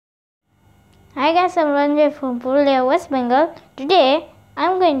Hi guys, I'm Ranajoy from Purulia, West Bengal. Today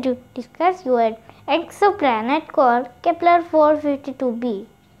I'm going to discuss an exoplanet called Kepler 452b.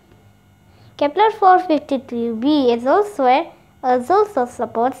 Kepler 452b also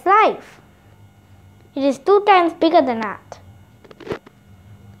supports life. It is 2 times bigger than Earth.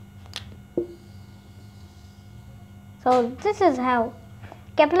 So this is how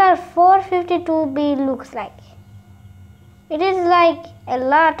Kepler 452b looks like. It is like a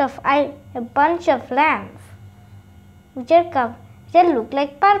bunch of lamps which look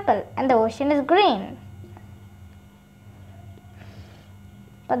like purple, and the ocean is green.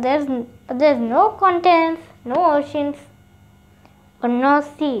 But there's no continents, no oceans, or no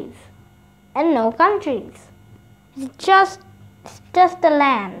seas, and no countries. It's just the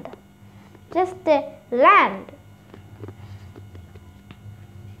land. Just the land.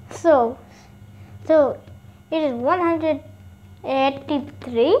 So it is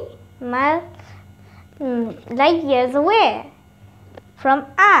 183 light years away from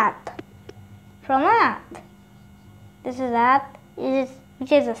Earth. This is Earth,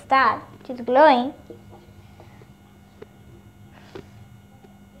 which is a star, which is glowing.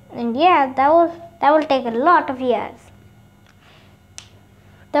 And yeah, that will take a lot of years.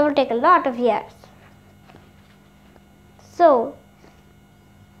 So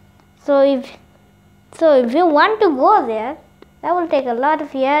if you want to go there, that will take a lot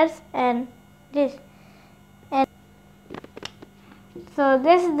of years, so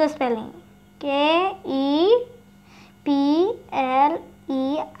this is the spelling: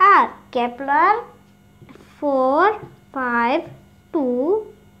 K-E-P-L-E-R, Kepler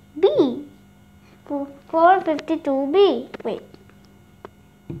 452b. 452b. Wait.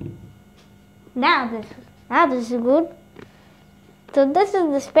 Now this is good. So this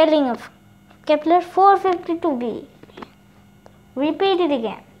is the spelling of Kepler 452b. Repeat it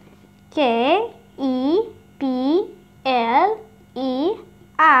again. K-E-P-L-E-R,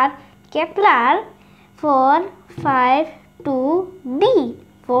 Kepler 452b.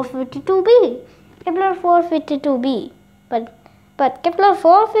 452b. Kepler 452b. But Kepler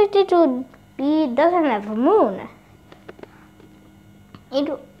 452b doesn't have a moon. It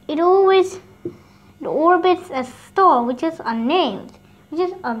orbits a star which is unnamed.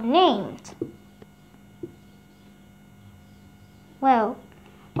 Well,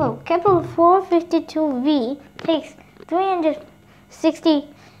 Kepler 452b takes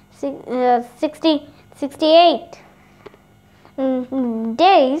 368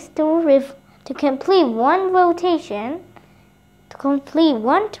 days to complete one rotation.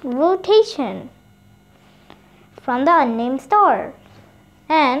 From the unnamed star,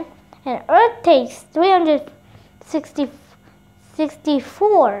 and Earth takes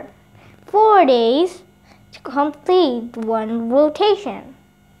 364 days to complete one rotation.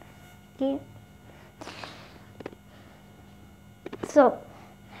 Okay. So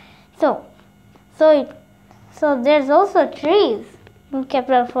there's also trees in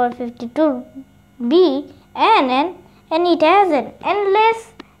Kepler 452b, and it has an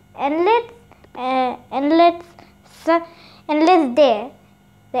endless day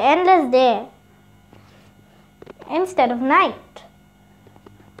instead of night,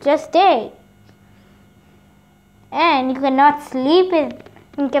 just day. And you cannot sleep in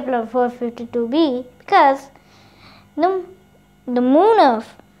Kepler 452b because the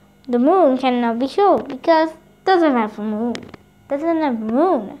moon cannot be shown because it doesn't have a moon.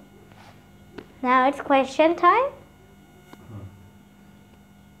 Now it's question time.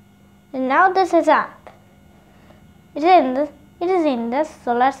 And now this is Earth. It is in the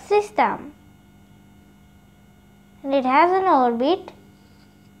solar system, and it has an orbit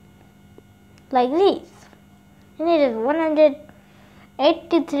like this, and it is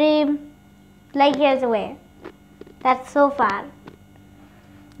 183 light years away. That's so far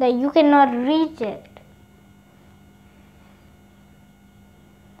that you cannot reach it.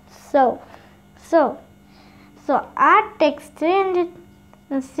 So Earth takes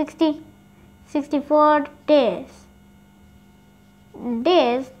 364 days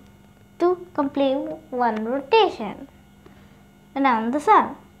to complete one rotation around the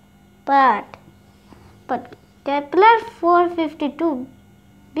sun. But Kepler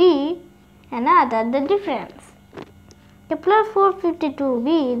 452b and Earth are the difference. Kepler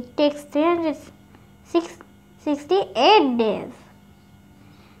 452b takes 368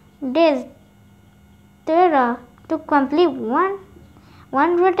 days to complete one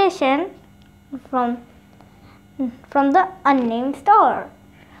rotation from the unnamed star.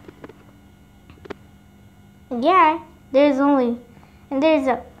 Yeah, there's a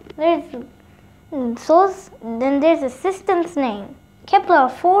system's name, Kepler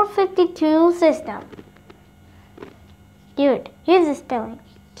 452 system. Good. Here's the spelling.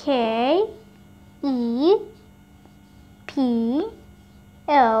 K-E-P-L-E-R.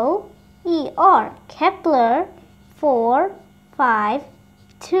 Kepler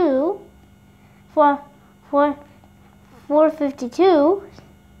 452 452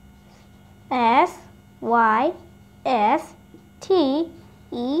 S-Y-S-T-E-M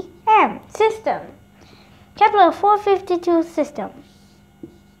system. Kepler 452 system.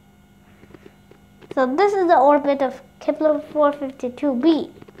 So this is the orbit of Kepler 452b.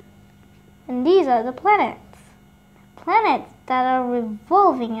 And these are the planets. Planets that are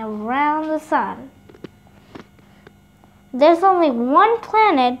revolving around the sun. There's only one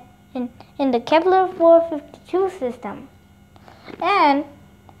planet in the Kepler 452 system. And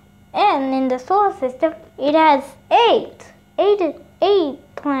in the solar system, it has eight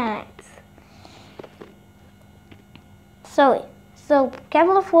planets. So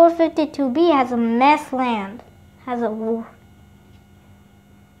Kepler 452b has a mass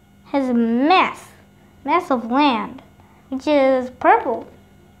of land, which is purple.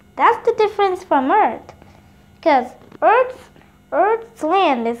 That's the difference from Earth, because Earth's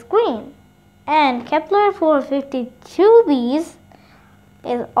land is green, and Kepler 452b's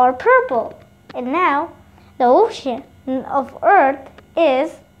are purple. And now the ocean of Earth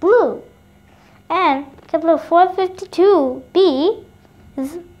is blue, and Kepler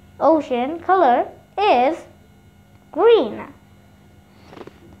 452b's ocean color is green.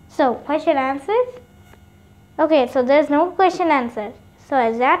 So, question answers? Okay, so there's no question answer. So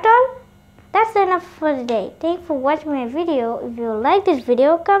is that all? That's enough for today. Thanks for watching my video. If you like this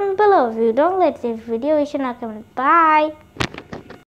video, comment below. If you don't like this video, you should not comment. Bye.